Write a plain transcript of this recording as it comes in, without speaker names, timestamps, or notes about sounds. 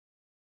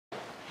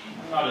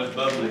Not as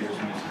bubbly as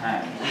Miss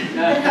Hines.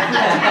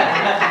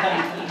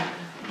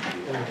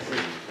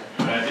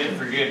 But I did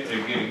forget to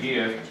get a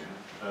gift.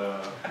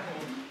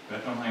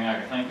 That's the only thing I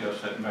can think of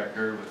sitting back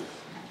there was,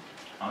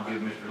 I'll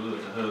give Mr.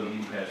 Lewis a hug and he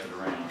can pass it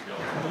around.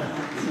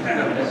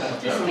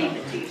 Just leave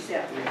it to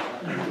yourself.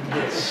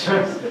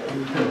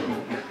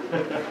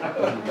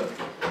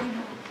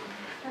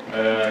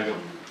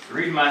 The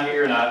reason I'm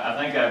here, and I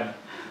think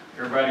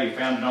everybody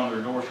found it on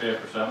their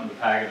doorstep or something, the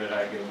packet that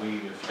I gave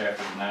we of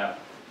Stafford and I,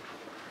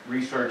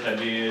 research I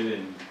did,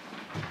 and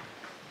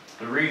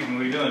the reason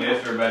we're doing this,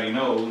 everybody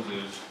knows,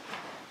 is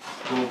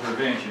school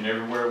prevention.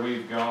 Everywhere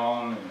we've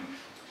gone and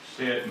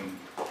sit and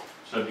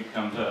subject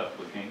comes up,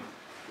 we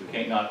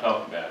can't not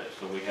talk about it,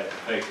 so we have to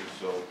face it.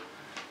 So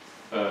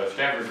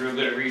Stafford's real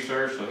good at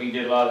research, so he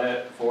did a lot of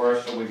that for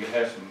us, so we could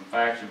have some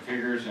facts and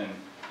figures and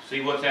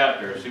see what's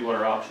out there, see what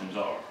our options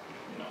are.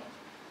 You know,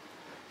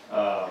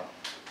 I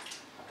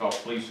talked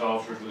to police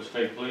officers with the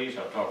state police.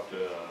 I've talked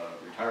to a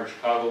retired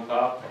Chicago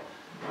cop.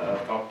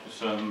 I've talked to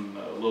some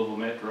Louisville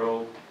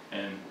Metro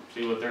and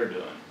see what they're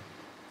doing.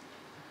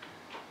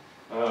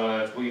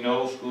 As we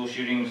know, school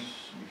shootings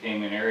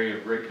became an area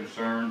of great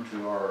concern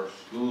to our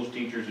schools,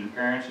 teachers, and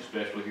parents,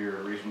 especially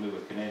here recently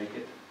with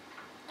Connecticut.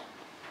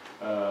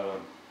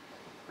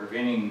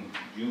 Preventing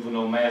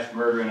juvenile mass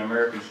murder in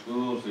American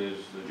schools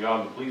is the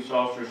job of police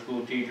officers,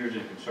 school teachers,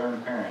 and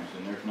concerned parents,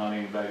 and there's not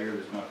anybody here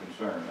that's not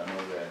concerned. I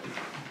know that.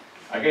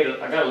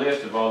 I got a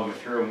list of all the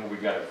material and where we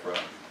got it from.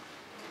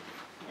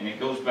 And it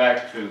goes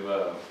back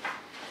to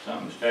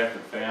something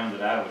Stafford found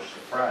that I was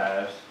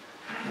surprised.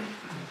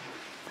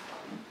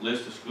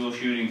 List of school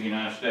shootings in the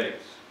United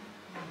States.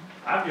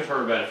 I've just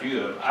heard about a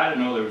few of them. I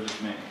didn't know there was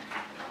this many.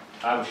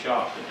 I was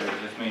shocked that there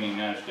was this many in the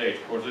United States.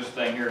 Of course, this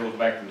thing here goes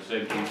back to the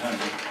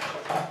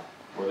 1700s,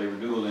 where they were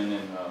dueling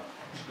in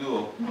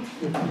school.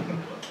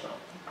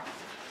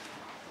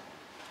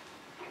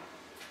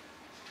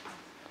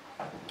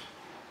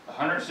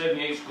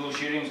 178 school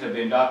shootings have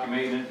been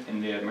documented in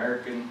the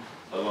American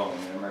alone,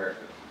 in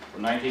America.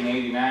 From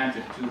 1989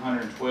 to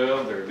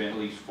 212, there have been at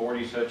least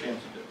 40 such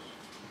incidents.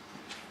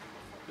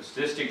 The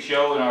statistics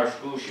show in our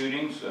school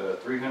shootings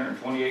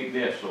 328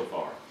 deaths so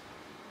far,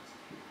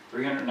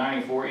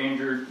 394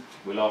 injured.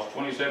 We lost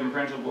 27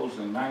 principals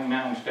and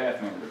 99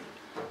 staff members.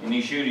 In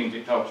these shootings,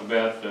 it talks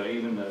about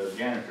even the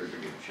janitors are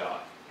getting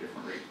shot,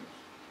 different reasons.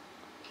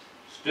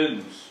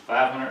 Students,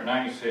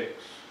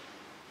 596.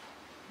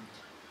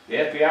 The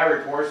FBI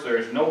reports there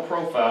is no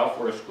profile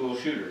for a school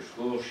shooter.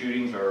 School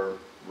shootings are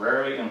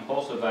rarely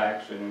impulsive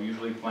acts and are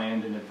usually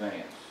planned in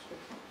advance.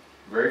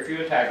 Very few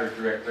attackers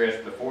direct threats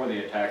before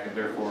the attack and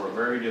therefore are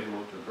very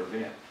difficult to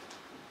prevent.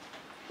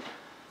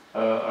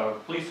 A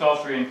police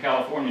officer in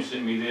California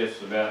sent me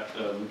this about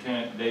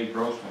Lieutenant Dave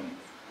Grossman,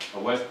 a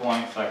West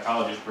Point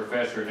psychologist,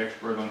 professor, and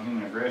expert on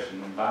human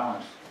aggression and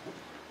violence.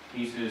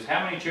 He says,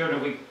 how many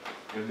children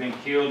have been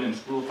killed in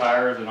school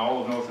fires in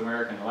all of North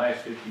America in the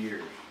last 50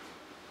 years?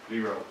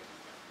 0.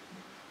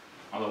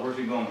 Although, where's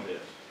he going with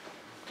this?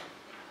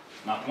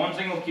 Not one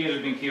single kid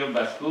has been killed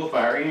by school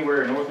fire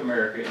anywhere in North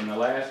America in the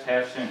last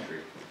half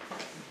century.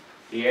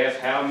 He asked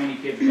how many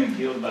kids have been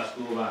killed by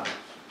school violence.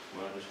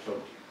 Well, I just told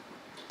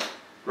you.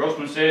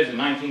 Grossman says in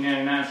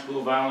 1999,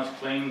 school violence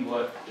claimed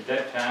what at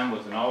that time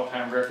was an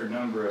all-time record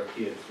number of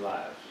kids'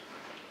 lives.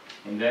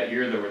 In that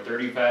year, there were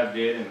 35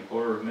 dead and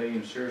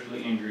 250,000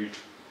 seriously injured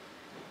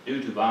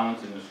due to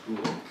violence in the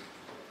school.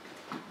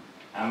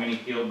 How many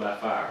killed by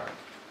fire?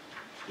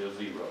 Still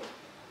 0.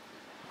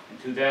 In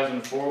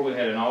 2004, we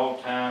had an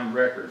all-time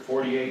record,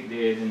 48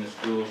 dead in the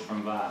schools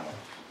from violence.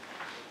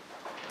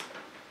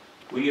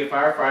 We have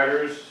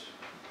firefighters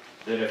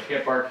that have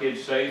kept our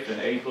kids safe an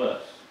A+.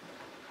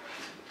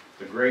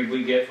 The grade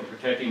we get for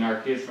protecting our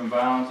kids from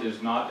violence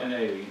is not an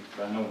A,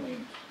 by no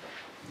means.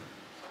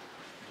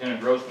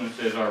 Lieutenant Grossman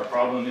says our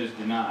problem is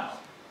denial.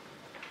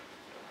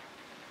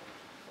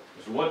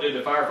 So what did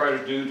the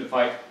firefighters do to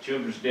fight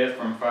children's death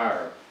from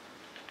fire?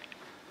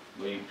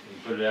 He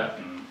put it out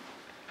in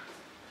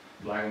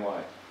black and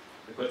white.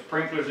 They put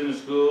sprinklers in the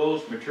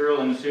schools,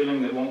 material in the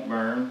ceiling that won't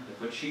burn. They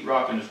put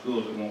sheetrock in the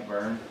schools that won't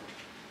burn.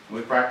 And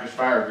we practice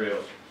fire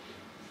drills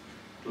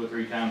 2 or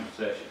 3 times a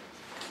session.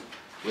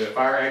 We have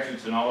fire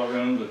exits in all our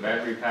rooms with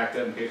battery packed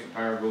up in case the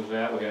power goes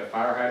out. We have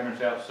fire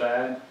hydrants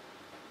outside.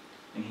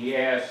 And he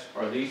asks,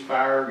 are these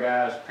fire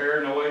guys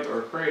paranoid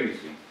or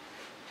crazy?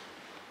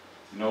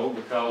 No,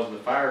 because the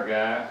fire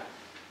guy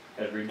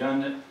has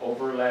redundant,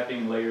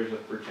 overlapping layers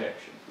of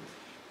protection.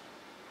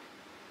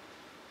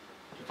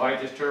 To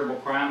fight this terrible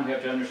crime, we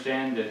have to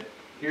understand that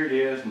here it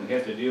is, and we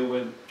have to deal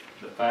with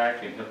the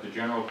fact and help the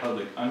general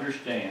public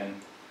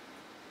understand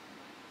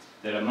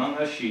that among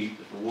us sheep,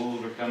 that the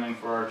wolves are coming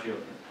for our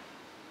children.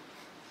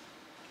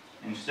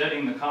 In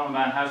studying the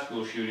Columbine High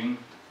School shooting,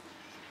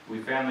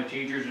 we found the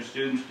teachers and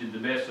students did the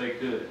best they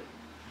could.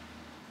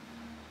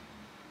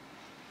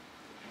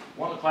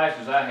 One of the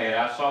classes I had,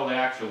 I saw the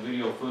actual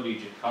video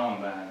footage at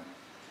Columbine,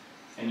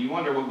 and you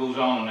wonder what goes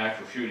on in an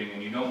actual shooting,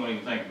 and you don't want to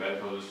even think about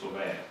it because it's so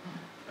bad.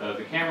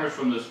 The cameras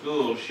from the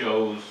school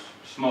shows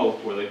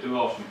smoke where they threw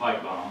off some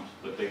pipe bombs,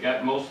 but they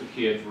got most of the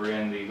kids were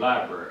in the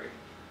library.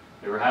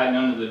 They were hiding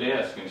under the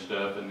desk and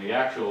stuff, and the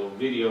actual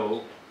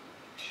video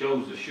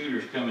shows the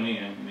shooters coming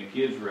in, and the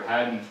kids were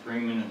hiding and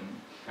screaming and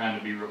trying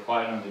to be real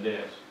quiet on the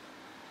desk.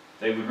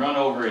 They would run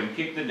over and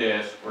kick the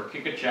desk or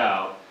kick a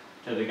child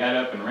till they got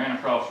up and ran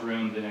across the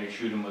room, then they'd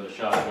shoot them with a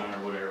shotgun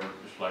or whatever,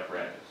 just like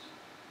rabbits.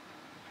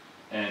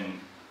 And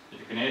the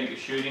Connecticut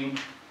shooting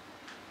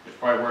is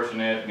probably worse than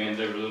that, means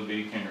they were little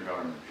bitty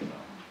kindergartners, you know.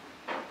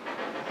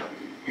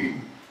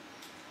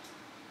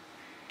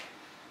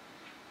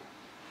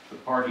 The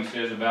part he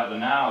says about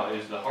denial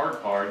is the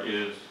hard part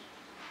is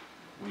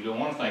we don't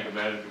want to think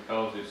about it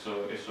because it's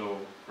so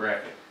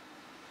graphic.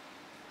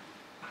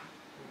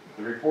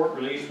 The report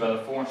released by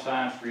the Foreign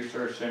Science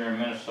Research Center in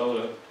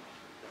Minnesota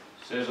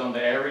says on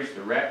the average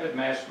the rapid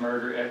mass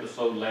murder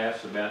episode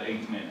lasts about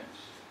 8 minutes.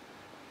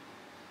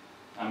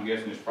 I'm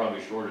guessing it's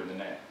probably shorter than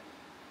that.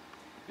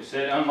 It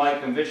said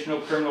unlike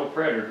conventional criminal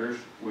predators,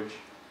 which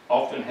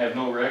often have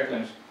no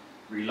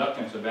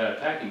reluctance about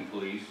attacking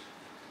police,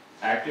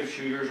 active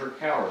shooters are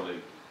cowardly.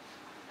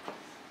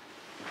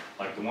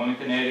 Like the one in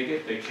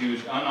Connecticut, they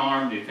choose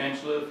unarmed,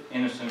 defenseless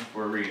innocents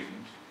for reasons.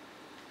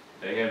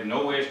 They have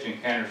no wish to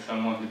encounter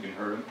someone who can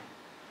hurt them.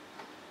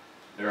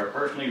 They are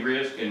personally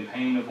risk and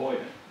pain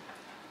avoidant.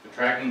 The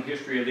tracking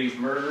history of these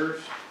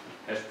murderers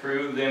has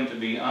proved them to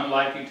be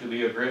unlikely to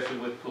be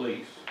aggressive with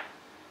police.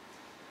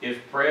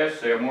 If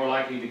pressed, they are more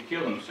likely to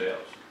kill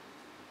themselves.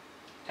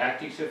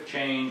 Tactics have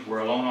changed where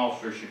a lone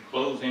officer should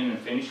close in and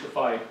finish the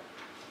fight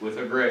with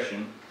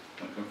aggression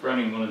when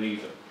confronting one of these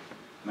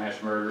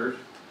mass murderers.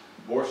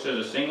 Bohr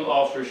says a single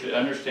officer should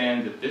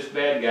understand that this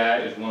bad guy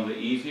is one of the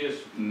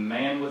easiest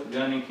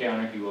man-with-gun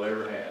encounter he will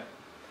ever have.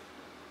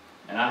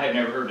 And I had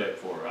never heard that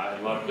before. I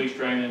had a lot of police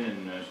training,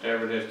 and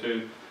Stafford has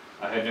too.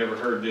 I had never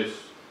heard this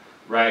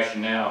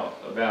rationale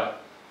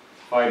about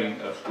fighting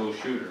a school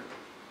shooter.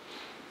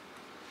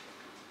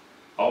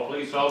 All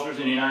police officers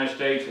in the United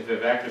States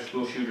have active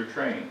school shooter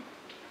training.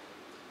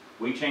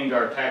 We changed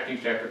our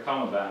tactics after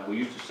Columbine. We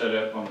used to set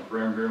up on the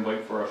perimeter and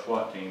wait for our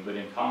SWAT team, but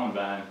in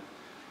Columbine,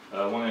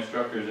 one of the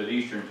instructors at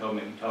Eastern told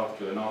me he talked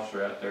to an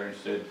officer out there and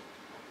said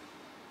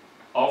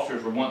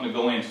officers were wanting to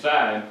go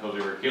inside because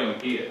they were killing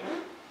kids.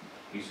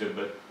 He said,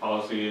 but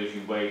policy is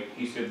you wait.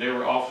 He said there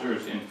were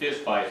officers in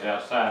fist fights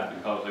outside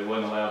because they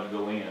wasn't allowed to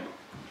go in.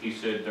 He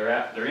said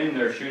they're in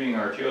there shooting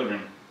our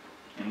children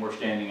and we're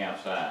standing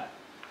outside.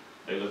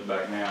 They look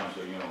back now and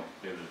say, you know,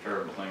 it was a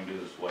terrible thing to do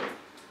this way.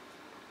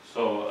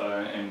 So,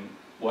 and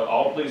what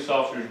all police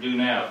officers do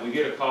now, if we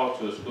get a call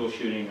to a school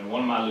shooting, and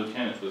one of my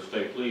lieutenants with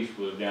state police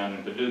was down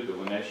in Paducah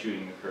when that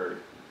shooting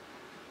occurred.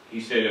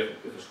 He said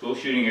if a school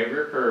shooting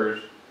ever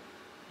occurs,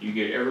 you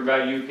get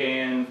everybody you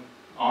can,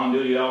 on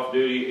duty, off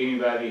duty,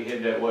 anybody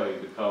head that way,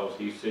 because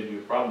he said you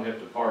probably have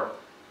to park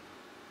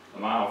a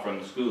mile from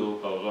the school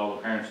because all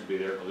the parents will be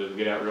there because they'll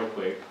get out real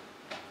quick.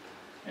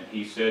 And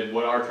he said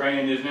what our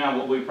training is now,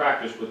 what we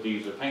practice with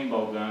these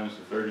paintball guns,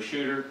 if they're the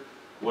shooter,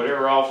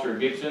 whatever officer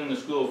gets in the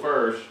school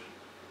first,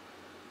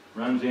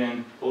 runs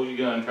in, pulls your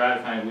gun, try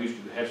to find. We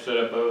used to have set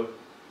up a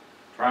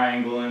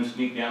triangle and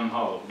sneak down the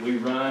halls. We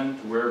run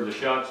to wherever the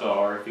shots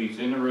are. If he's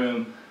in the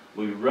room,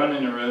 we run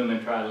in the room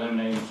and try to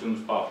eliminate him as soon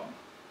as possible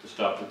to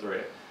stop the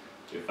threat.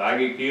 If I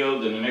get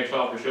killed, then the next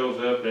officer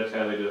shows up. That's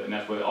how they do it, and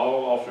that's why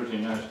all officers in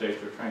the United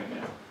States are trained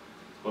now.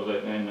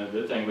 And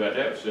the thing about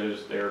that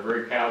says they're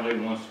very cowardly,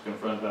 and once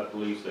confronted by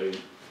police, they're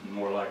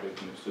more likely to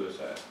commit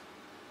suicide.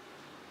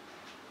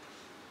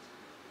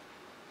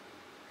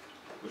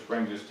 Which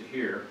brings us to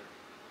here.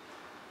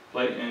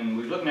 And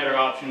we're looking at our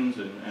options,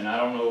 and I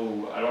don't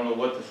know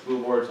what the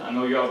school boards. I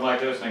know y'all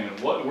like us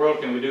thinking, what in the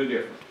world can we do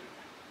different?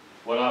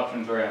 What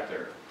options are out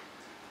there?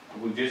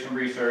 We did some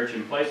research,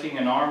 and placing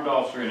an armed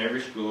officer in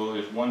every school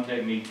is one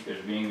technique that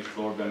is being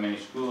explored by many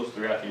schools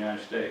throughout the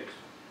United States.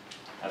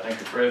 I think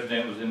the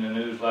president was in the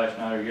news last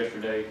night or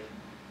yesterday.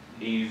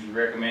 He's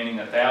recommending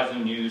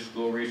 1,000 new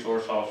school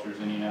resource officers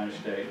in the United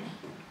States.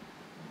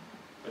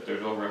 But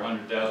there's over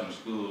 100,000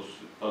 schools,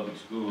 public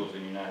schools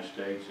in the United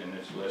States, and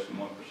it's less than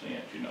 1%,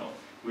 you know.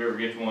 Whoever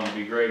gets one would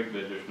be great,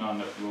 but there's not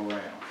enough to go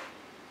around.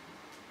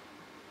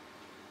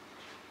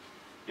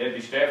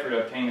 Deputy Stafford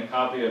obtained a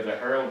copy of the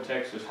Herald,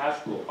 Texas high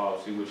school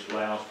policy, which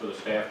allows for the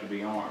staff to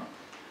be armed.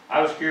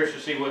 I was curious to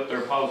see what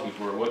their policies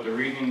were, what the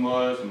reasoning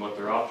was, and what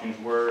their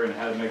options were, and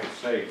how to make it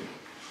safe.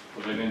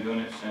 Because they've been doing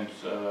it since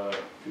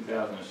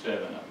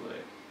 2007, I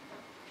believe.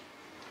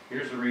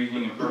 Here's the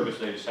reasoning and purpose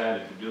they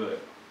decided to do it.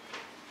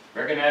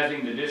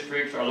 Recognizing the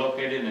districts are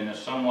located in a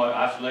somewhat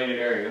isolated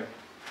area,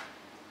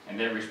 and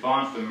that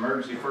response to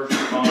emergency first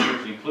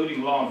responders,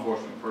 including law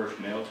enforcement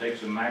personnel,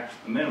 takes a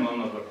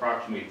minimum of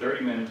approximately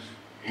 30 minutes.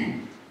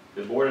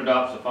 The board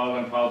adopts the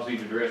following policy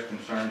to address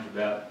concerns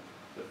about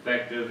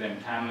effective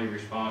and timely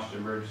response to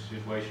emergency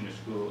situations in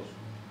schools,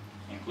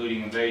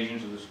 including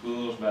invasions of the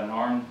schools by an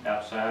armed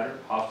outsider,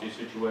 hostage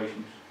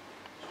situations,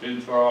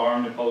 students who are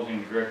armed and posing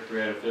a direct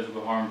threat of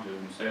physical harm to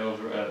themselves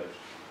or others.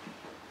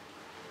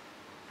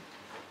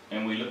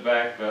 And we look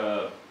back,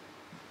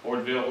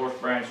 Fordville, Horse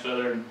Branch,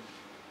 Southern,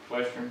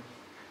 Western.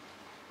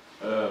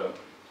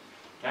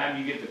 Time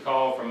you get the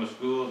call from the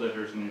school that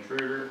there's an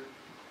intruder,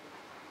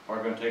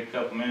 probably gonna take a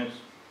couple minutes,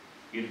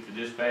 get it to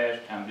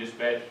dispatch, time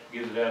dispatch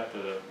gives it out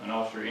to an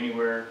officer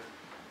anywhere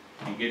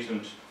and gets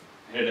them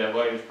headed that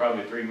way, it's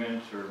probably 3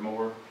 minutes or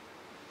more.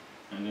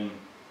 And then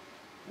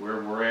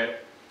where we're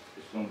at,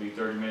 it's gonna be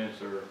 30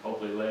 minutes or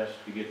hopefully less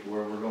to get to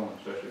where we're going,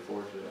 especially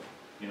for us,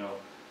 you know,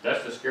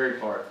 that's the scary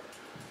part.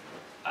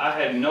 I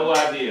had no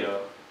idea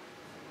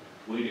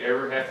we'd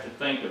ever have to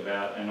think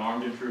about an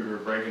armed intruder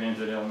breaking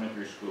into the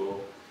elementary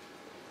school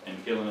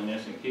and killing an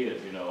innocent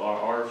kid. You know,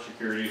 our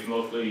security is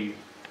mostly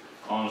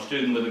on a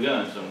student with a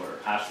gun somewhere,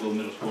 high school,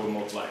 middle school,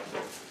 most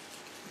likely.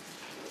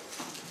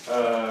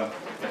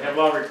 They have a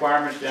lot of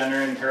requirements down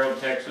there in Harold,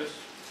 Texas.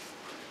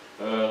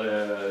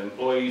 The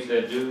employees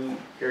that do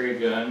carry a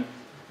gun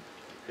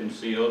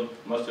concealed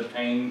must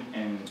obtain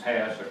and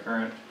pass a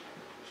current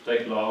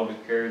state law to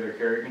carry their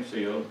carry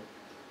concealed.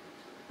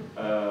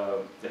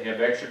 They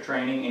have extra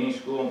training. Any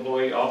school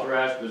employee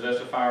authorized to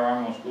possess a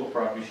firearm on school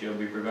property shall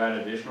be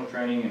provided additional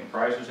training in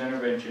crisis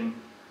intervention,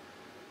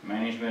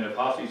 management of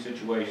hostage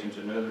situations,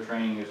 and other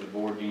training as the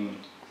board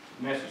deems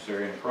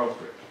necessary and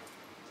appropriate.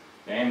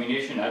 The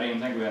ammunition, I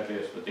didn't think about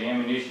this, but the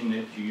ammunition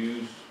that you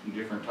use in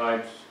different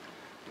types,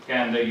 the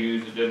kind they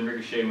use, it doesn't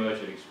ricochet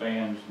much, it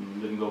expands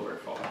and doesn't go very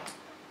far,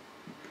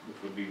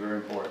 which would be very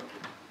important.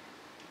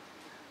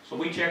 So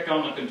we checked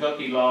on the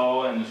Kentucky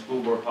law and the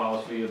school board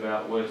policy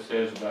about what it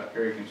says about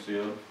carry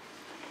concealed.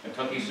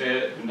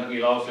 Kentucky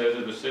law says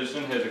if a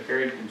citizen has a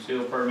carry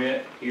concealed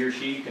permit, he or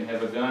she can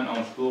have a gun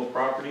on school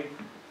property,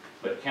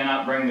 but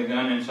cannot bring the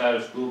gun inside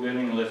a school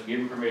building unless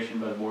given permission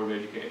by the Board of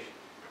Education.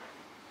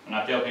 And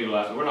I tell people,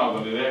 I said, we're not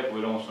going to do that if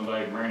we don't want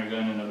somebody bringing a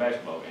gun in a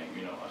basketball game.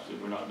 You know, I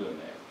said, we're not doing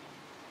that.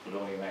 So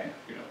don't even ask,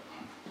 you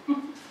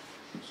know.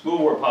 School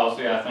board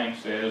policy, I think,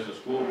 says a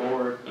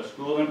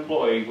school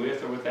employee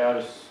with or without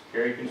a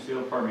carry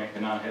concealed permit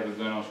cannot have a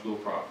gun on school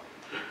property.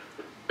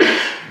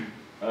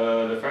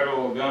 The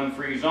Federal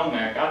Gun-Free Zone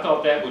Act, I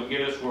thought that would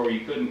get us where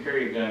you couldn't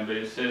carry a gun, but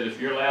it says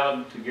if you're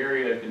allowed to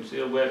carry a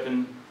concealed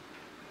weapon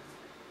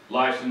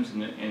license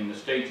in the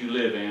state you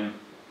live in,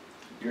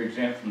 you're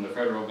exempt from the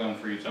Federal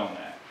Gun-Free Zone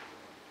Act.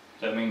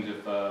 That means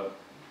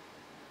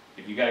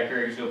if you got a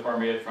carry concealed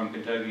permit from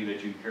Kentucky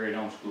that you can carry it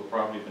on school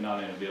property, but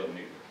not in a building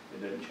either.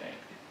 It doesn't change.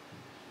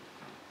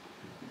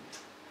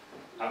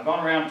 I've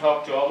gone around and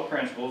talked to all the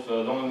principals. The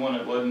only one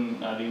that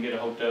I didn't get a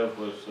hold of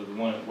was the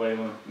one at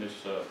Wayland, Miss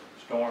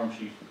Storm.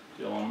 She's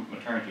still on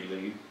maternity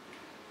leave.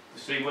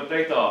 To see what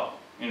they thought.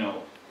 You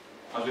know,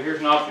 I said, here's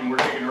an option we're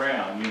kicking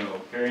around. You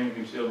know, carrying a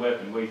concealed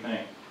weapon. What do you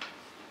think?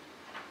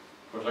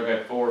 Of course, I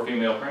got 4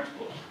 female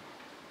principals.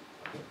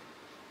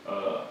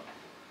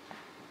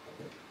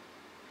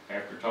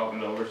 After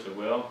talking it over, I said,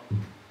 well,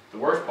 the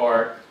worst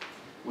part,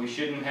 we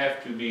shouldn't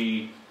have to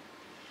be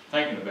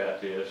thinking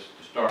about this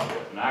to start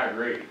with, and I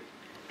agree.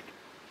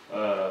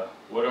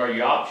 What are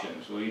your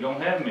options? Well, you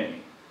don't have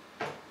many.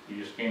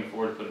 You just can't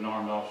afford to put an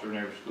armed officer in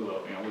every school.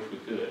 I mean, I wish we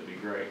could. It'd be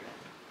great.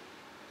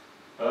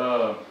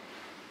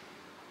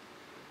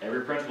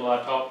 Every principal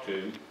I talked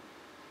to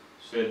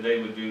said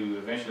they would do,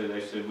 eventually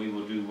they said, we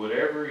will do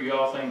whatever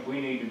y'all think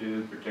we need to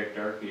do to protect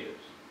our kids.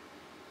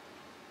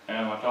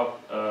 And I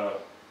talked,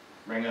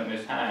 bring up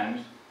Miss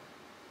Hines.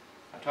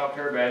 I talked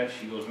to her about it.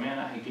 She goes, man,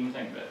 I hate to even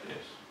think about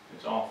this.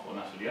 It's awful.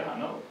 And I said, yeah, I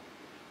know.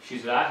 She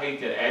said, I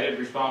hate the added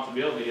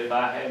responsibility if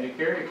I had to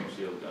carry a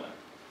concealed gun.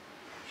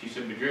 She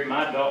said, but Drew,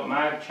 my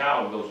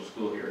child goes to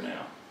school here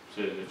now.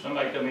 Says, if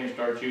somebody come in and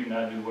start shooting,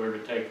 I'd do whatever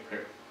it takes to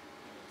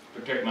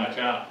protect my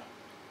child.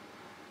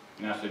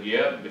 And I said,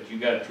 yeah, but you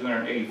got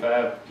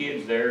 285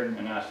 kids there.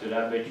 And I said,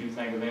 I bet you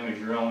think of them as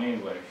your own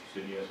anyway.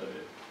 She said, yes, I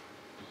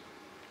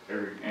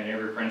did.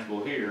 Every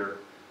principal here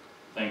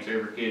thinks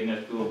every kid in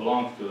that school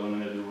belongs to them,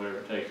 and they'll do whatever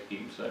it takes to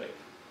keep them safe.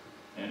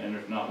 And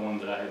there's not one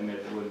that I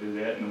admit that wouldn't do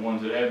that, and the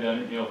ones that have done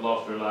it, you know, have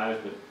lost their lives,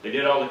 but they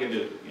did all they could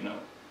do, you know.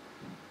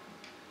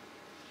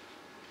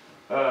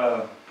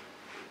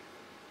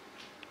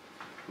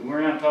 We went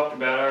around and talked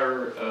about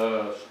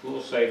our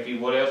school safety,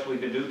 what else we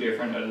could do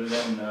different other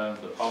than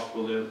the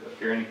possibility of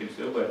carrying a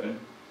concealed weapon.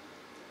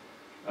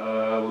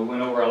 We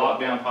went over our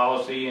lockdown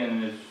policy,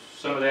 and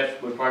some of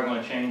that we're probably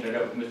going to change. I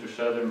got with Mr.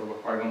 Southern,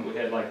 but we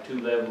had like 2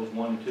 levels,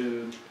 1 and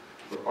 2.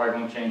 We're probably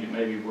going to change it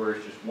maybe where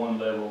it's just 1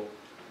 level.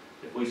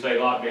 If we say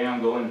lockdown,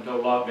 go into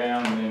total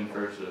lockdown, and then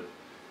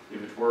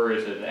if it's where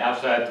it's an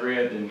outside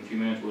threat, then in a few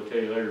minutes we'll tell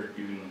you later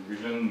you can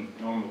resume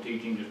normal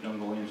teaching, just don't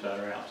go inside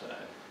or outside.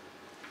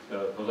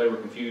 Because they were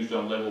confused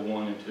on level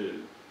 1 and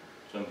 2.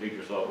 Some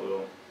teachers thought,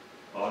 well,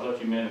 I thought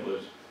you meant it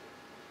was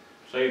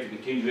safe to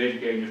continue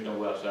educating, just don't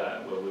go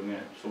outside. Well, we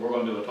meant, so we're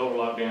going to do a total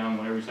lockdown.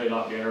 Whenever you say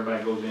lockdown,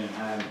 everybody goes in and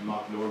hides and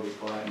lock the door, be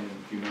quiet, and in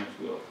a few minutes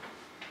we'll.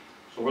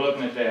 So we're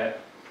looking at that.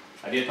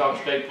 I did talk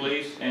to state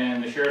police,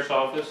 and the sheriff's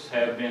office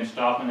have been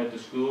stopping at the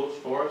schools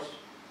for us,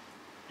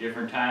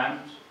 different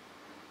times,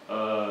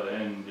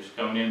 and just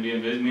coming in,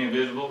 being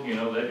visible. You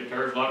know, that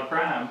deters a lot of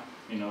crime.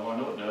 You know, I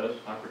know it does.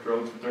 I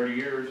patrolled for 30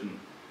 years, and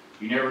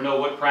you never know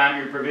what crime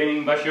you're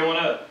preventing by showing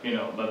up. You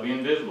know, by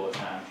being visible at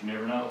times. You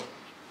never know.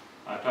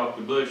 I talked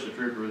to Bush, the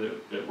trooper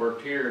that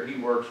worked here.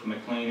 He works in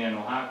McLean and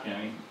Ohio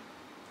County,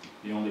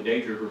 the only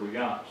day trooper we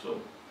got.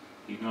 So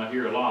he's not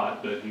here a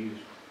lot, but he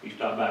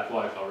stopped by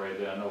twice already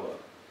that I know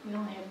of. You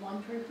only have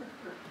one trooper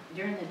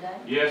during the day?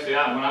 Yes,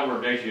 yeah, when I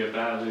worked day shift,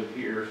 I lived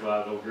here, so I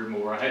was over here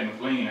more. I had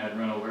McLean, I had to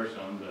run over there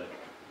some, but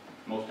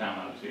most of the time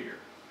I was here.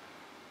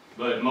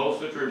 But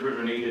most of the troopers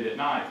are needed at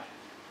night.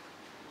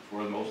 That's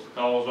where most of the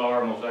calls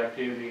are, most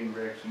activity and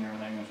wrecks and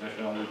everything,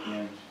 especially on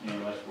weekends. You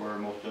know, that's where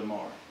most of them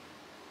are.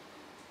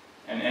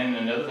 And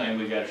another thing,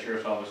 we got a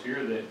sheriff's office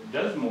here that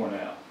does more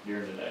now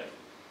during the day.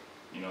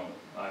 You know,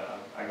 I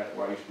got to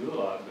where I used to do a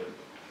lot,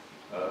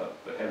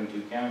 but having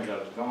two counties, I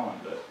was gone.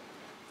 But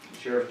the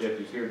sheriff's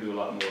deputies here do a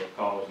lot more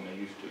calls than they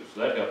used to,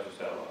 so that helps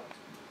us out a lot.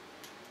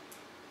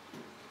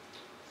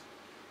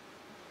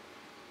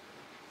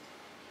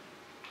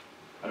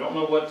 I don't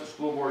know what the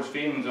school board's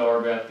feelings are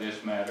about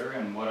this matter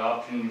and what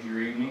options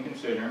you're even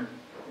considering.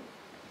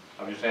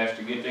 I've just asked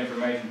to get the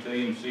information to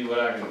you and see what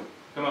I can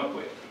come up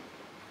with.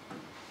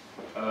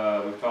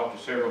 We've talked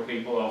to several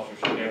people, Officer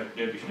Stafford,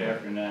 Deputy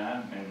Stafford and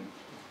I, and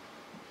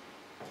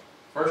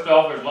first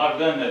off, there's a lot of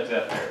gun nuts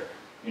out there.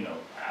 You know,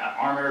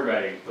 arm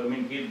everybody, put them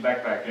in kids'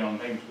 backpack, you know, and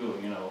take them to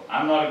school. You know,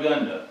 I'm not a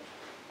gun nut.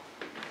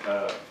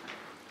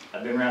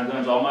 I've been around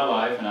guns all my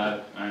life, and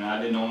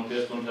I didn't own a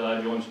pistol until I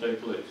joined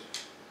state police.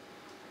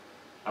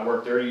 I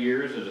worked 30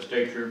 years as a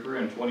state trooper,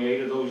 and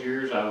 28 of those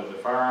years I was a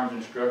firearms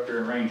instructor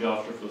and range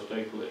officer for the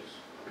state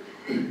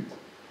police.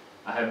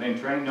 I have been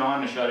trained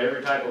on and shot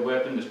every type of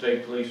weapon the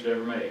state police have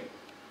ever made.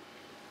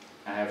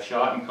 I have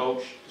shot and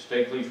coached the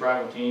state police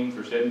rifle team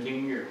for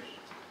 17 years.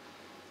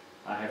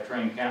 I have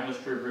trained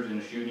countless troopers in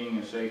the shooting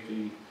and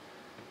safety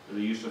of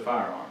the use of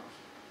firearms.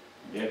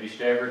 Deputy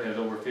Stafford has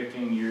over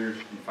 15 years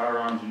in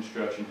firearms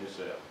instruction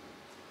himself.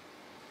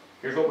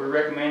 Here's what we're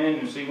recommending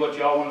and see what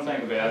y'all want to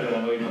think about it. I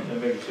know you don't have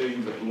to make a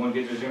decision, but we want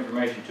to get this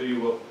information to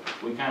you.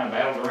 We kind of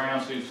battled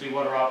around to see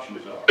what our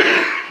options are.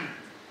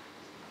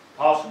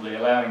 Possibly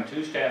allowing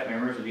 2 staff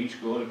members at each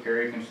school to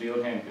carry a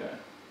concealed handgun.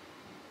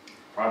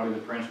 Probably the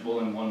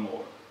principal and one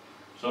more.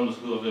 Some of the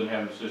schools doesn't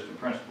have an assistant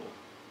principal.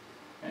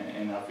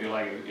 And I feel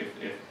like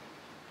if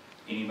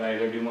anybody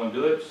there do want to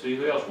do it, see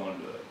who else want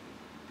to do it.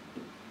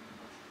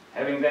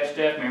 Having that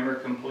staff member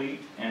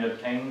complete and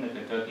obtain the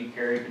Kentucky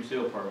Carry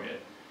Conceal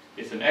Permit.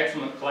 It's an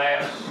excellent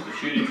class. The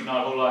shooting's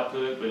not a whole lot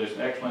to it, but it's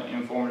an excellent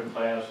informative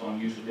class on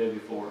use of deadly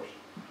force.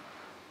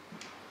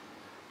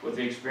 With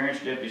the experience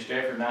Deputy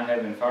Stafford and I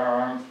have in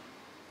firearms,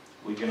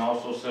 we can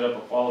also set up a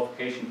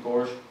qualification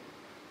course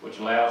which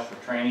allows for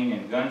training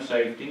in gun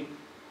safety,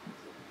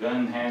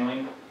 gun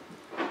handling,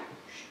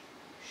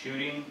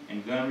 shooting,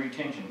 and gun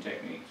retention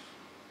techniques.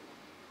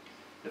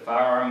 The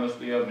firearm must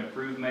be of an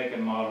approved make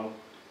and model,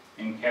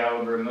 and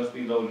caliber must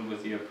be loaded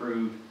with the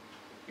approved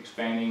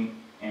expanding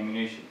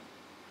ammunition.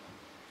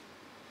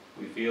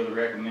 We feel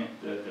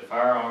that the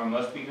firearm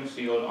must be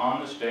concealed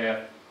on the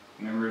staff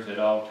members at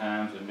all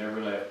times and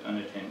never left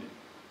unattended.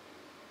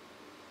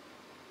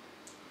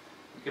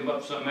 We came up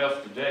with something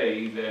else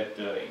today that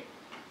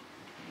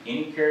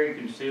any carry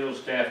concealed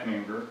staff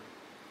member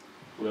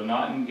will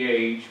not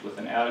engage with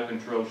an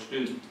out-of-control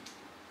student.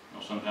 You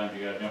know, sometimes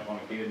you got to jump on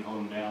a kid and hold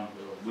them down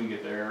until we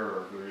get there,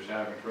 or if we're just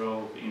out of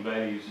control. If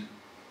anybody's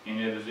in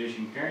that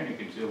position carrying a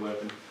concealed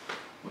weapon,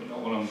 we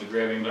don't want them to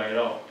grab anybody at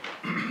all.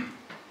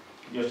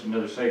 Just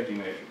another safety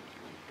measure.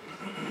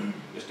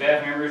 The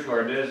staff members who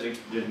are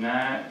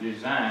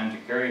designed to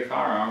carry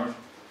firearms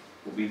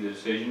will be the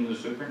decision of the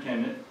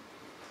superintendent.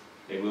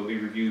 They will be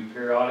reviewed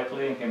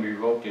periodically and can be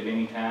revoked at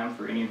any time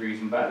for any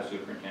reason by the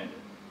superintendent.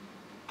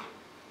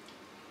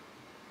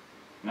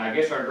 And I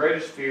guess our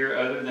greatest fear,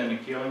 other than the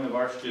killing of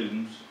our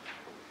students,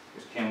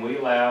 is can we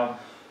allow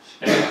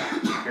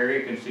staff to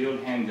carry a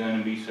concealed handgun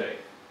and be safe?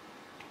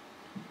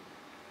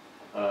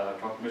 I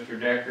talked to Mr.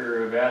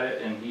 Decker about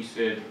it, and he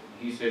said,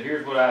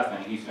 here's what I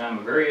think. He said, I'm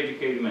a very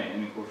educated man,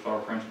 and of course our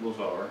principals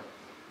are.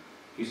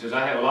 He says,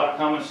 I have a lot of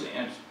common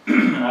sense,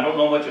 and I don't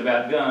know much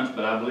about guns,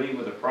 but I believe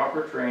with a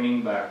proper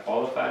training by a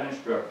qualified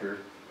instructor,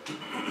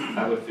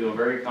 I would feel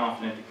very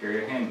confident to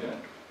carry a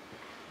handgun.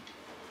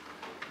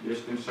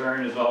 This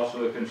concern is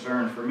also a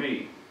concern for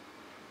me.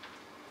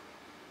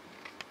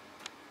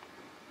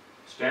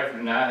 Stafford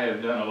and I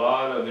have done a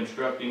lot of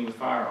instructing with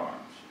firearms,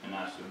 and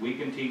I said, we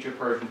can teach a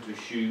person to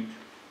shoot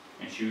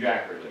and shoot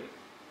accurately.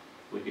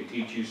 We can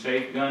teach you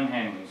safe gun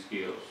handling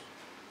skills.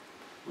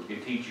 We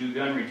can teach you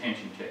gun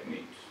retention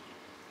techniques.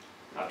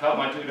 I've taught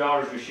my 2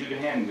 daughters to shoot a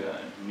handgun,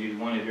 and neither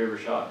one had ever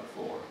shot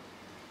before.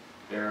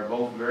 They are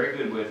both very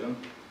good with them,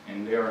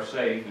 and they are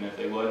safe, and if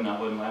they wasn't,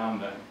 I wouldn't allow them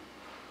to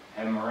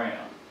have them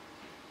around.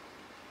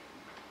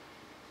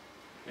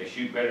 They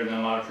shoot better than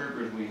a lot of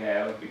troopers we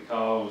have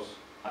because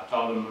I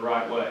taught them the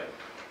right way.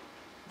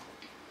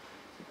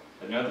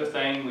 Another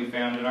thing we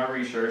found in our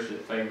research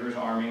that favors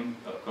arming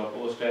a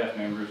couple of staff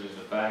members is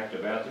the fact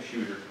about the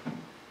shooter.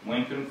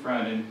 When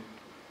confronted,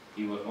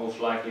 he would most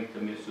likely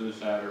commit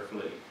suicide or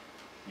flee.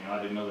 You know,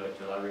 I didn't know that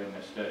until I read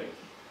that study.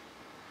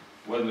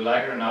 Whether we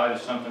like it or not,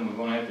 it's something we're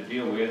going to have to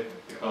deal with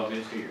because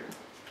it's here.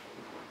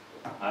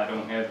 I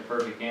don't have the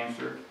perfect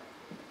answer,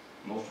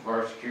 Most of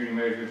our security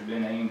measures have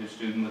been aimed at a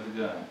student with a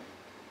gun.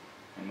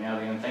 And now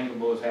the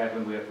unthinkable has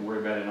happened, we have to worry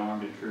about an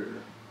armed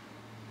intruder.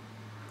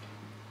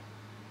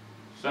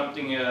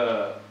 Something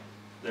that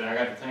I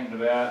got to thinking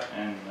about,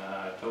 and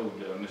I told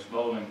Miss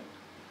Bowling,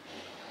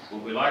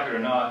 whether we like it or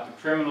not,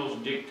 the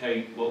criminals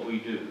dictate what we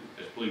do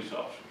as police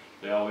officers.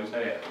 They always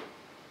have.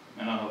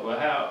 And I thought, well,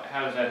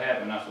 how does that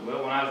happen? I said,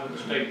 well, when I was with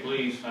the state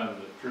police, I was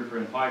a trooper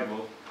in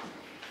Pikeville,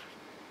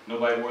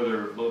 nobody wore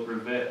their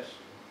bulletproof vests.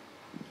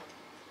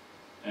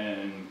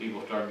 And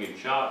people started getting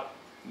shot,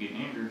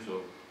 getting injured,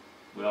 so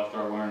we all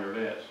started wearing their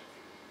vests.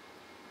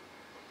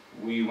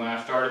 When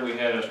I started, we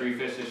had a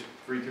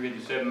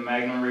 .357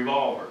 Magnum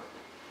revolver.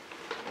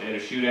 They had a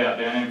shootout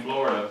down in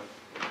Florida.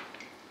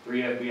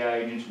 3 FBI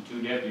agents and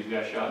 2 deputies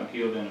got shot and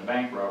killed in a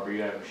bank robbery.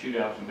 You have a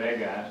shootout with some bad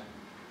guys.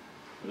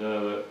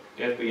 The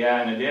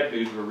FBI and the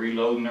deputies were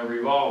reloading their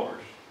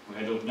revolvers. We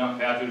had those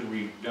dump pouches where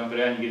you dump it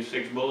out and you get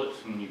 6 bullets,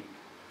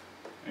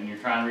 and you're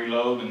trying to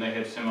reload, and they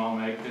had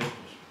semi-automatic pistols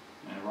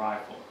and a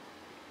rifle.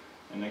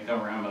 And they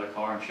come around by the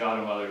car and shot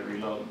them while they were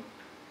reloading.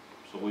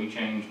 So we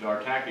changed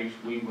our tactics.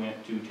 We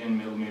went to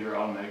 10mm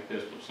automatic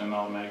pistols,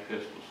 semi-automatic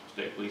pistols.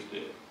 The state police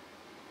did.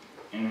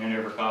 And then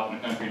every cop in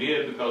the country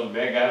did, because the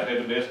bad guys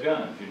had the best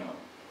guns, you know.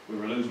 We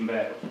were losing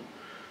battles.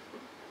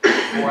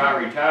 Before I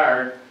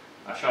retired,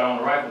 I shot on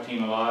the rifle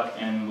team a lot,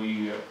 and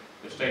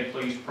the state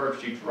police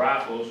purchased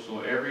rifles,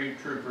 so every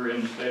trooper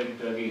in the state of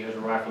Kentucky has a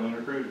rifle in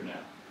their cruiser now.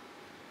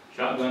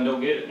 Shotgun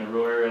don't get it in a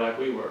rural area like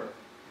we were.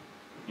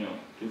 You know,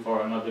 too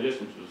far enough the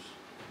distance was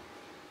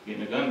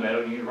getting a gun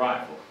battle, you need a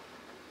rifle.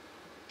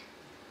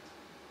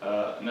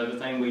 Another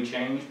thing we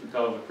changed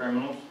because of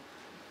criminals,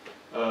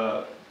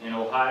 in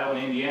Ohio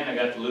and Indiana,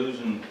 got to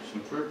losing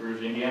some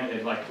troopers. Indiana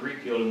had like 3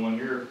 killed in 1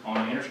 year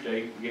on the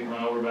interstate getting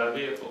run over by a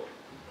vehicle.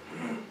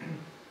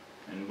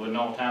 And it wasn't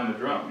all the time a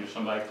drunk, just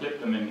somebody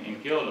clipped them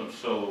and killed them.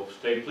 So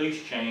state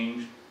police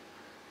changed.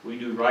 We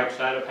do right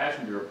side of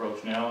passenger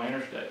approach now on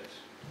interstates.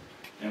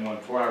 And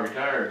before I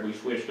retired, we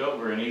switched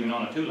over, and even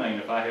on a 2-lane,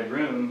 if I had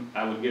room,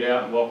 I would get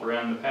out and walk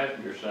around the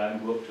passenger side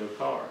and go up to a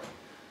car.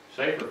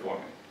 Safer for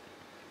me.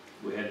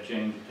 We had to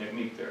change the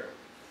technique there.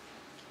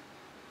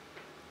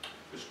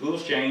 The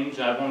schools changed.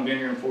 I've only been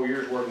here in 4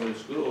 years working with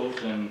the schools,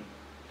 and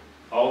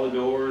all the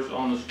doors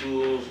on the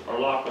schools are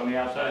locked on the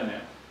outside now.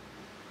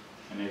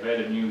 And they've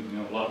added new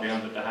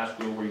lockdowns at the high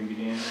school where you can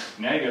get in.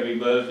 Now you got to be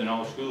buzzed in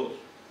all the schools.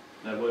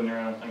 That wasn't there,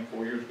 I don't think,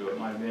 4 years ago. It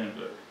might have been,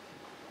 but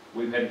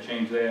we've had to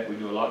change that. We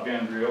do a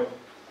lockdown drill.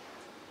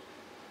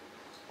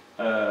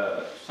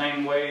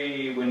 Same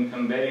way when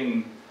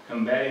combating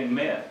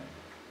meth.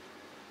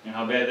 You know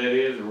how bad that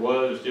is, or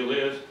was, or still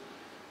is.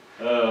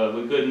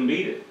 We couldn't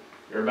beat it.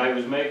 Everybody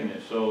was making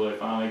it, so they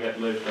finally got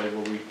the legislature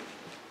where we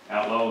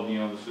outlawed, the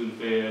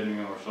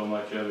Sudafed, or so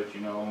much of it,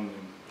 and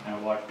kind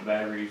of watched the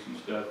batteries and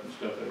stuff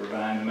that we're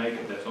buying to make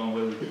it. That's the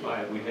only way we could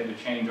fight it. We had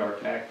to change our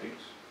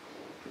tactics.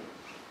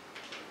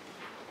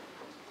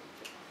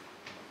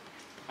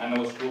 I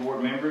know, school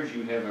board members,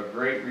 you have a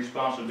great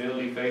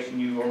responsibility facing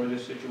you over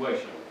this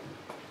situation.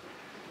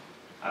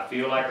 I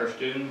feel like our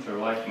students are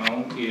like my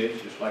own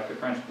kids, just like the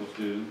principals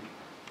do.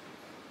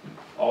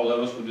 All of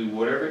us will do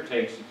whatever it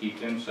takes to keep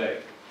them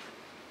safe.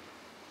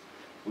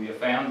 We have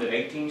found that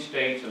 18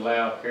 states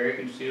allow carry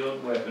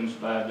concealed weapons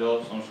by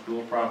adults on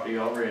school property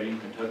already.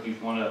 Kentucky's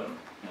one of them.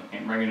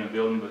 Can't bring it in a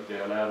building, but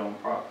they're allowed on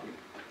property.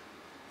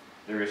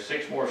 There are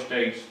 6 more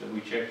states that we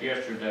checked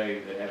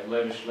yesterday that have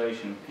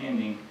legislation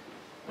pending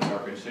that are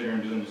considering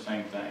doing the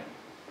same thing.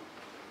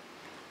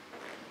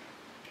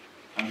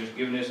 I'm just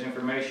giving this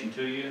information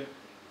to you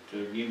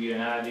to give you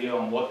an idea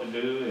on what to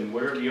do, and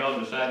whatever y'all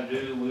decide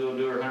to do, we'll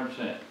do it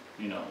 100%.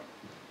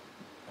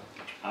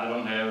 I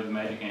don't have the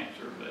magic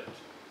answer, but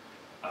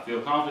I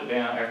feel confident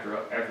now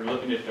after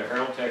looking at the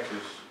Herald,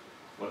 Texas,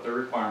 what their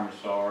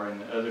requirements are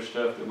and the other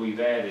stuff that we've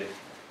added,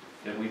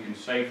 that we can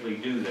safely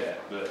do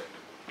that. But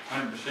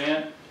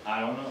 100%,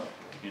 I don't know.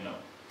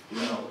 Who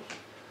knows?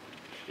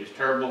 It's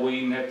terrible we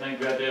even have to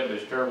think about that, but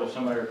it's terrible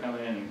somebody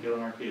coming in and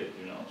killing our kids.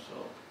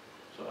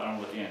 So I don't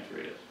know what the answer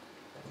is.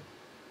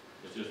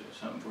 It's just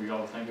something for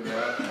y'all to think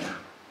about. And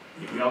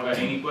if y'all got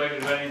any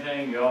questions about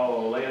anything,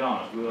 y'all lay it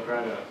on us. We'll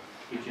try to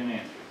get you an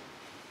answer.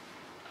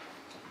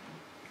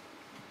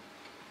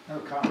 No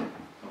comment.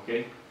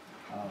 Okay?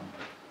 I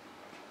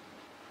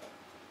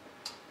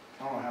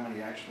don't know how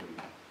many actually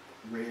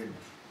read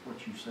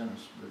what you sent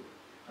us, but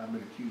I've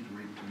been accused of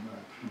reading too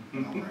much.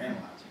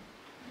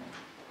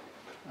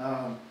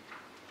 Overanalyzing.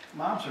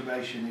 My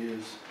observation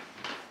is,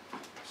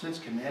 since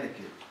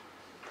Connecticut,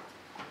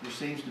 there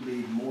seems to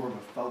be more of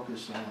a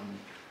focus on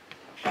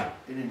an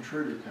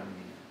intruder coming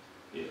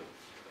in. Yeah.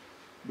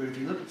 But if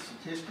you look at the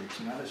statistics,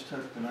 and I just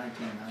took the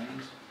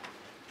 1990s,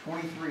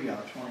 23 out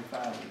of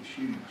 25 of the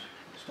shootings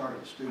started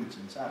with students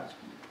inside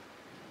school.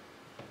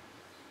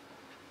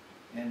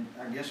 And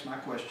I guess my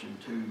question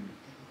to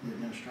the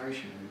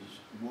administration is,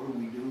 what are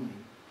we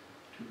doing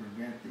to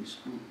prevent the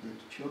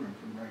children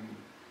from bringing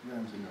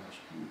guns into our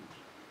schools?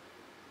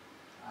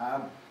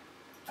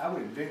 I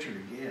would venture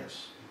to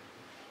guess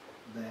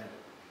that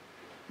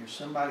if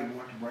somebody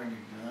wanted to bring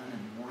a gun in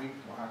the morning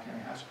to Ohio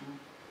County High School,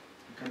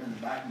 and come in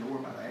the back door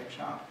by the ag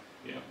shop,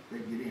 Yeah.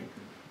 they'd get in.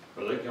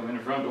 Or they come in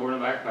the front door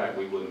in a backpack,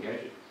 we wouldn't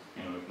catch it.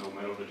 You know, if no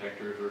metal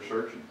detectors are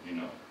searching, you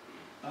know.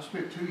 I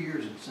spent 2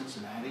 years in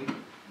Cincinnati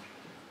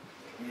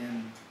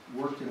and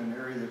worked in an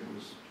area that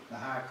was the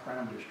high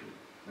crime district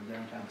of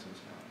downtown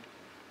Cincinnati.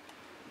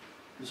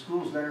 The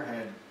schools there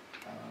had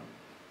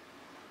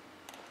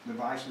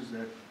devices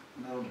that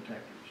metal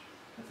detectors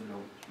at the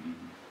doors,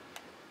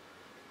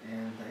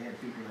 and they had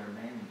people there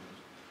manning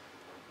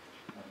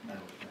those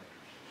metal detectors.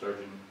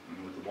 Searching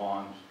with the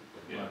wands.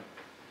 Yeah.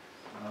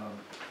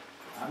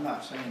 I'm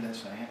not saying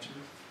that's the answer,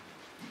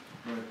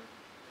 but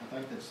I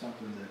think that's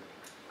something that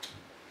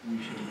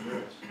we should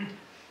address.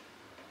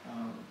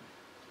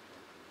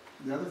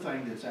 The other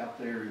thing that's out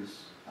there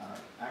is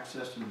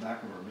access to the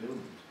back of our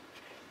buildings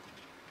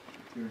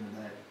during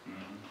the day.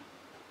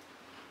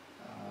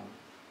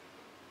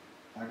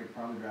 I could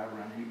probably drive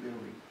around any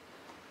building,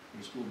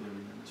 any school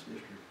building in this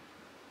district,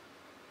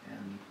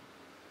 and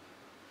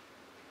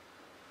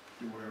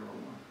do whatever I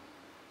want.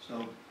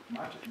 So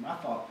my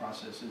thought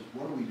process is,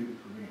 what do we do to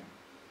prevent?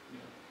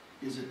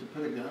 Yeah. Is it to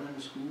put a gun in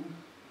the school?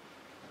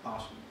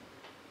 Possible.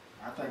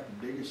 I think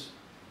the biggest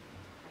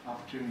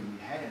opportunity we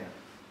have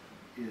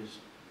is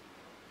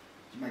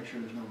to make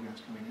sure there's no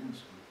guns coming in the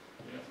school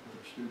with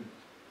our students.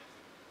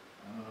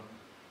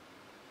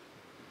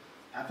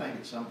 I think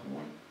at some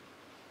point,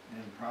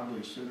 and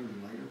probably sooner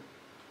than later,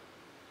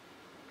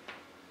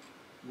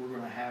 we're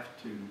going to have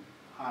to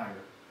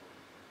hire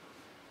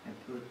and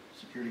put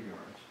security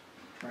guards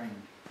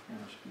trained in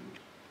our schools.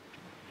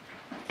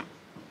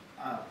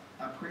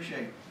 I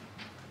appreciate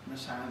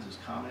Ms. Hines'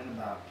 comment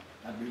about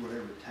I'd do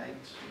whatever it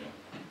takes,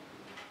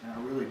 and I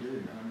really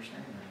do, I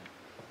understand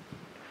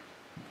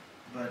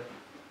that.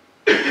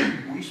 But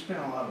we spent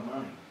a lot of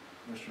money,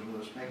 Mr.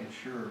 Lewis, making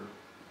sure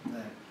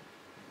that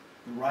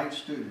the right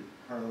student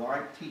or the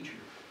right teacher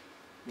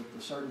with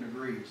a certain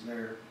degree is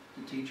there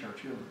to teach our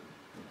children.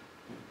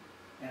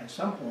 And at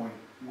some point,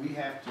 we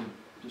have to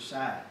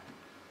decide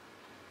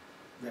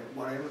that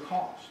whatever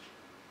cost,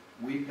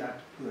 we've got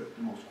to put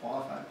the most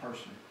qualified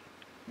person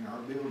in our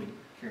building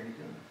carrying a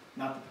gun.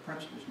 Not that the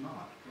principal's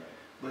not,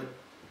 but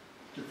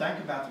to think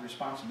about the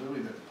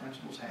responsibility that the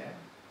principals have,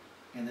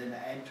 and then to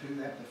add to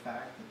that the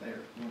fact that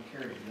they're going to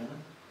carry a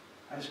gun,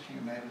 I just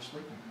can't imagine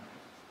sleeping at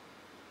night.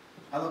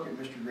 I look at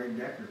Mr. Greg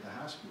Decker at the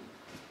high school.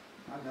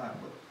 My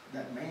God, look,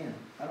 that man,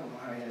 I don't know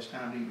how he has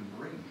time to even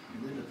breathe.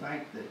 And then to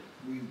think that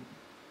we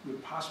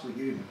would possibly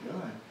give him a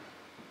gun,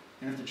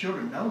 and if the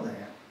children know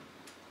that,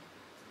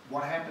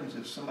 what happens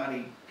if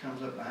somebody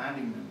comes up behind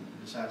him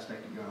and decides to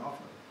take the gun off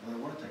of him? Well,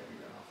 they want to take the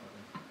gun off of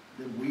him.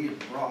 Then we have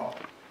brought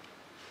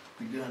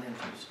the gun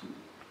into the school.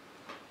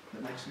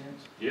 That makes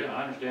sense? Yeah,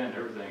 I understand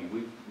everything.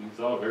 We've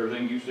thought of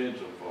everything you said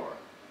so far.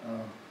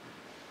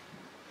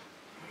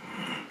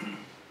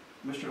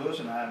 Mr. Lewis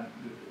and I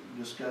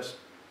discussed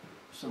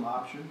some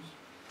options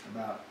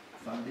about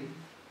funding.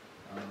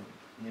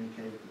 He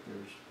indicated that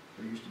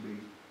there used to be,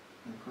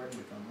 and correct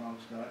me if I'm wrong,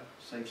 Scott,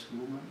 safe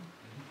school money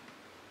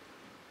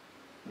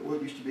that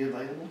what used to be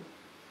available.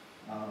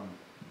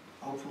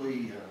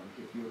 Hopefully,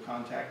 if you'll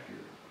contact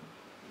your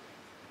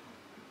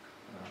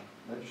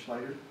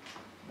legislator,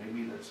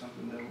 maybe that's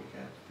something they'll look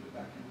at to put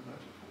back in the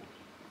budget for us.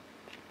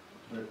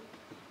 But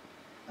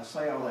I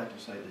say all that to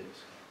say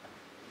this.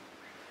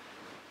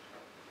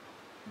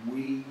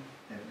 We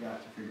have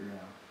got to figure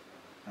out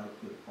how to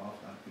put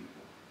qualified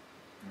people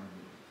in our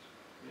buildings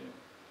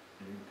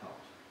at any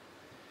cost.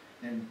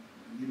 And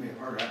you may have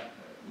heard,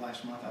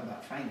 last month I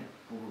about fainted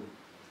over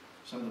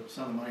some of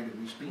the money that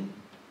we spend.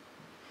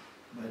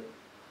 But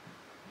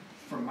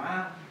from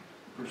my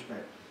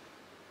perspective,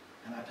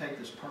 and I take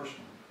this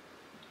personally,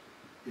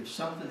 if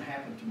something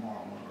happened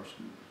tomorrow in one of our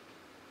schools,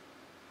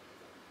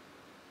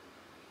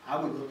 I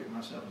would look at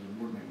myself as a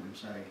board member and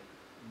say,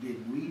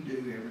 did we do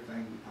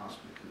everything we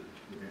possibly could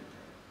to prevent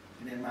that?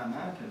 And in my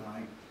mind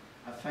tonight,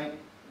 I think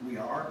we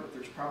are, but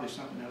there's probably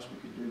something else we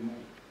could do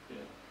more.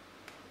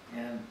 Yeah.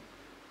 And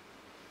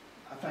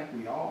I think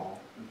we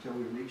all, until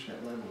we reach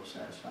that level of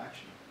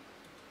satisfaction,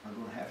 are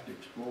going to have to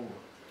explore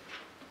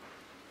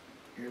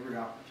every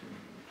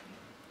opportunity we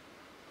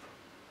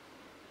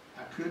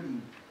can. I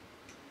couldn't,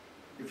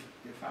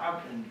 if I,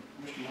 and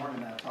Mr.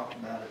 Martin and I talked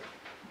about it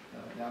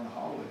down the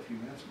hallway a few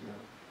minutes ago,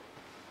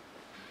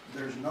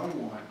 there's no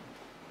one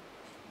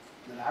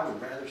that I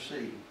would rather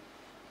see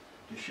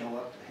to show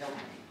up to help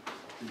me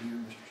than you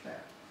and Mr.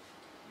 Stafford.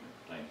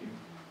 Thank you.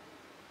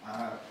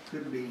 I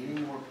couldn't be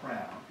any more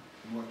proud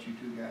of what you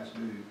two guys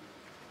do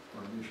for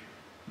our district.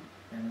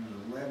 And there's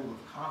a level of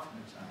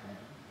confidence I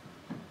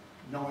have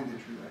knowing that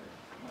you're there.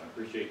 I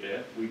appreciate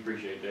that. We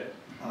appreciate that.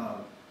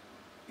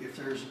 If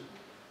there's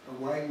a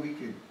way we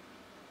could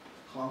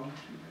clone you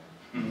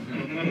two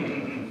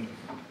guys.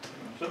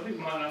 Some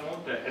people might not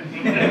want that.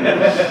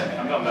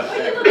 I'm talking about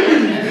that.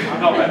 I'm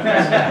talking about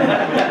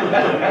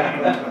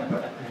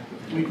that.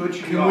 We put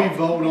you Can we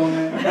vote on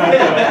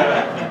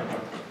that?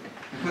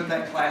 We put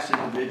that class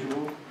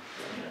individual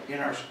in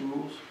our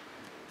schools.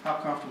 How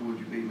comfortable would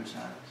you be, Ms.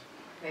 Hines?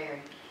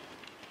 Very.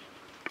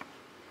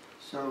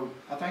 So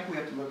I think we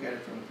have to look at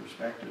it from the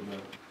perspective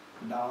of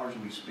the dollars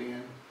we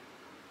spend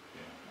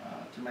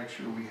to make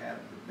sure we have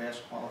the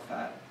best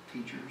qualified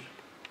teachers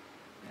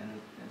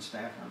and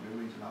staff in our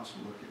buildings, and also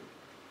look at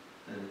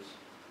that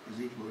it's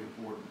equally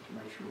important to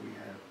make sure we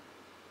have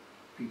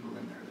people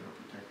in there that will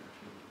protect our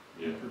children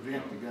and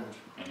prevent the guns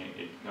from. And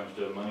it comes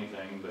to a money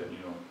thing, but you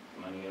know,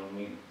 money don't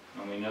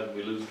mean nothing.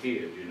 We lose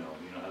kids, you know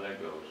how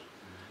that goes.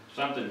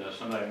 Something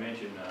somebody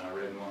mentioned, I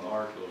read in one of the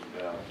articles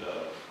about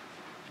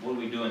what are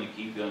we doing to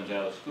keep guns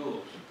out of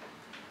schools,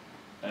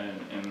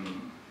 and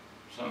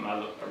something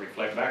I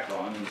reflect back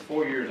on. In the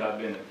 4 years I've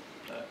been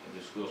at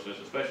the school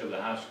system, especially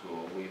the high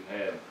school, we've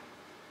had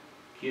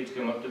kids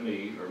come up to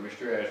me, or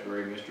Mr.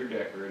 Ashbury, Mr.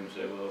 Decker, and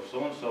say, well,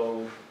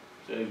 so-and-so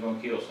said he's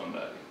going to kill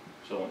somebody,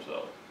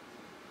 so-and-so.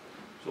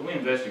 So we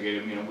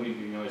investigate them, you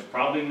know, it's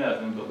probably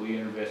nothing, but we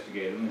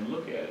investigate them and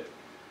look at it.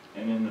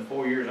 And in the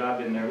 4 years I've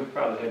been there, we've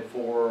probably had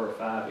 4 or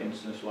 5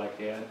 incidents like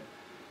that.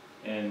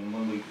 And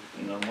when we,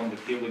 one of the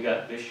kids we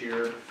got this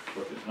year, of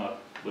course it's not,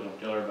 we don't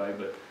tell everybody,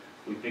 but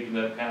we picked him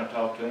up, kind of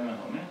talked to him, and I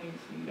thought, man,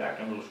 he's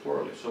acting a little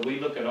squirrely. So we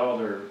look at all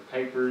their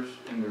papers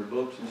and their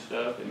books and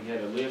stuff, and he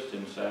had a list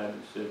inside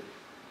that said,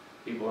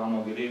 people I'm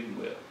gonna get even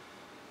with.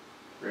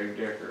 Greg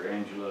Decker,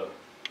 Angela,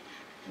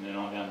 and then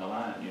on down the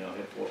line,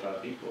 had 4 or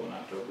 5 people, and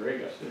I told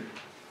Greg, I said,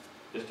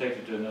 this takes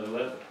it to another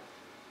level.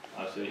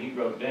 I said, he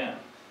broke down,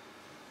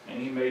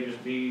 and he may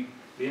just be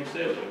being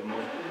silly.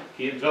 Most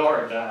kids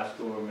are at the high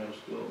school or middle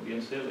school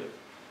being silly.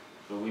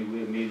 So we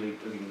immediately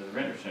took him to the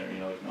renter center. He's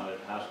not at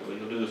the high school.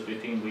 He'll do his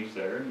 15 weeks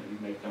there, and he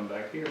may come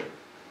back here.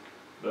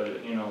 But,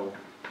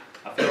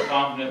 I feel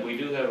confident we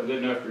do have a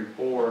good enough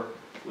rapport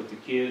with the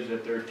kids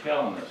that they're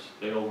telling us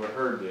they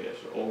overheard this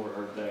or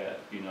overheard that,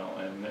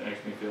 and that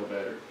makes me feel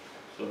better.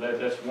 So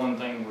that's one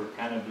thing we're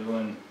kind of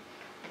doing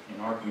in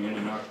our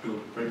community, in our school,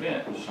 to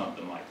prevent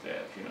something like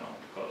that,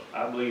 because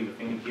I believe if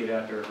any kid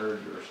out there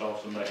heard or saw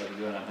somebody have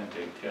a gun, I think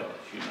they'd tell us,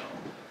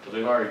 because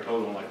they've already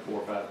told them like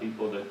 4 or 5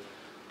 people that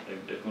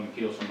they're going to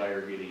kill somebody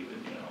or get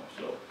even,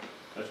 so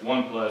that's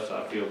one plus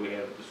I feel we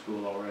have at the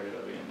school already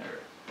of being there.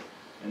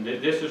 And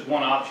this is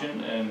one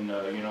option, and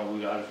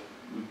we're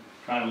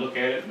trying to look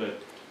at it,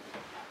 but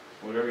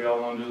whatever y'all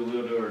want to do,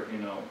 we'll do, or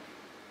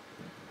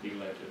be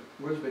glad to.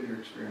 What's been your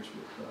experience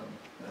with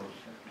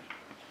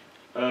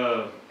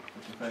those?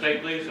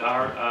 State police,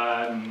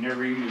 I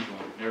never even used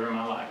one, never in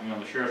my life.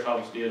 The sheriff's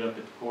office did up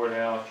at the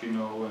courthouse, and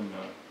the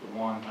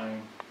one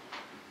thing.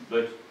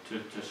 But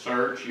to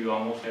search, you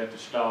almost have to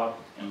stop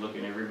and look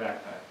in every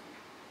backpack,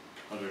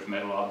 because there's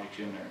metal objects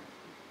in there.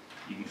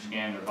 You can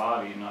scan their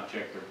body and not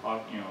check their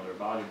pocket, their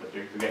body, but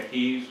they've got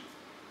keys,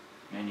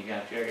 and you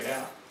gotta check it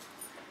out.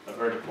 Up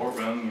there at the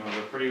courtroom,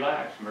 they're pretty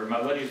lax. Remember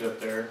my buddies up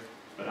there,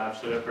 but I've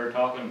stood up there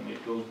talking,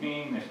 it goes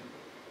bing, they say,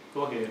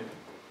 go ahead.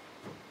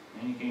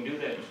 And you can't do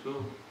that in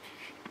school.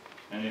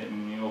 And if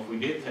we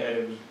did that,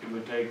 it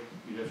would take,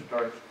 you'd have to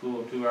start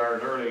school 2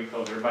 hours early,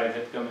 because everybody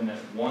had to come in that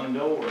one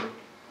door.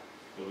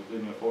 So we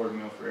couldn't afford,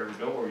 for every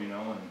door,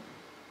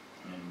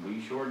 and we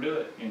sure do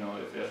it,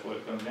 if that's what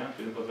it comes down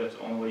to, because that's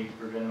the only way you can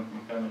prevent them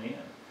from coming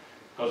in.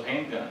 Because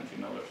handguns,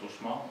 they're so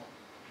small.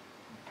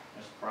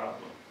 That's the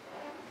problem.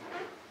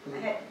 Go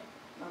ahead.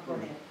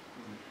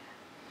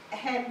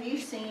 Have you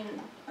seen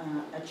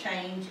a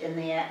change in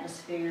the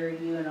atmosphere,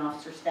 you and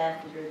Officer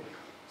Stafford,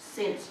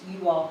 since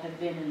you all have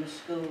been in the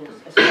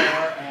schools, as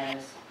far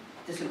as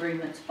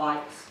disagreements,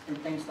 fights, and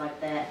things like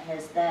that?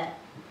 Has that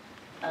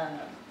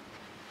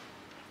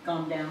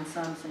gone down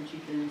some since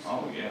you've been in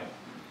school? Oh, yeah.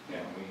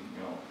 Yeah,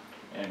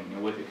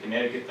 and with the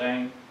Connecticut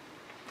thing,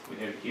 we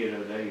had a kid the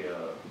other day,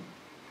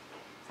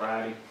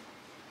 Friday,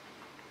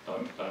 thought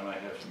he might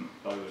have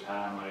thought he was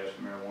high, might have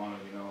some marijuana,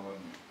 and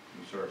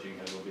we searched him,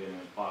 had a little bit in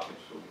his pocket,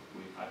 so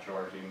I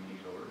charged him,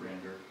 he's over at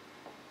Render.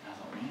 And I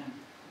thought, man,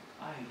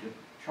 I hate to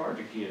charge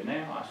a kid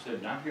now. I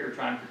said, I'm here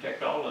trying to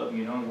protect all of them,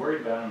 and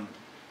worried about them.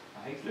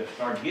 I hate to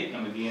start getting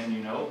them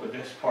again, but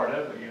that's part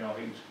of it,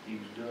 he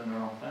was doing the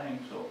wrong thing,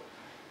 so.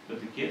 But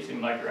the kids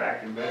seem like they're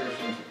acting better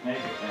since the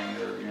Connecticut thing.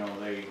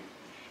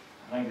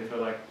 I think they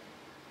feel like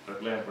they're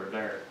glad we're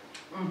there,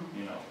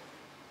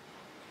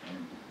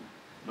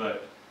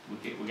 but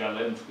we got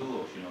 11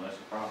 schools, that's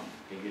the problem.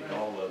 Can't get to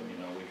all of them,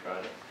 we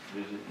try to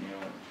visit,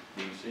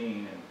 be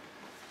seen, and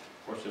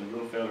of course, them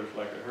little fellas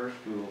like at her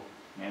school,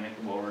 man, they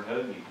come over and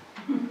hug you,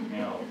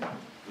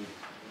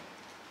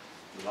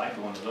 we like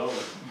one of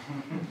those.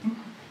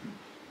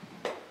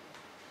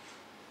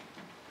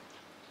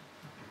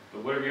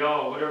 But whatever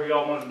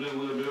y'all want to do,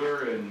 we'll do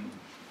her, and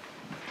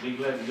be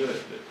glad to do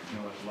it. But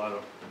it's a lot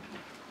of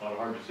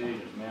hard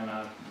decisions, man.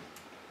 I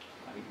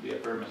hate to be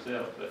up there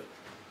myself, but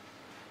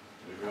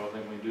if y'all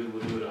think we do,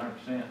 we'll do it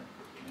 100%.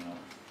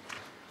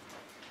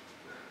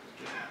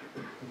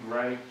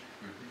 Right?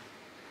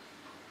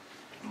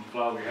 I'm gonna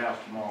fly over your house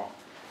tomorrow.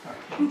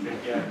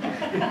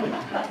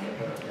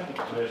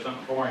 There's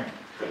something for him.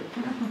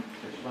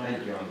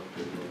 Thank you.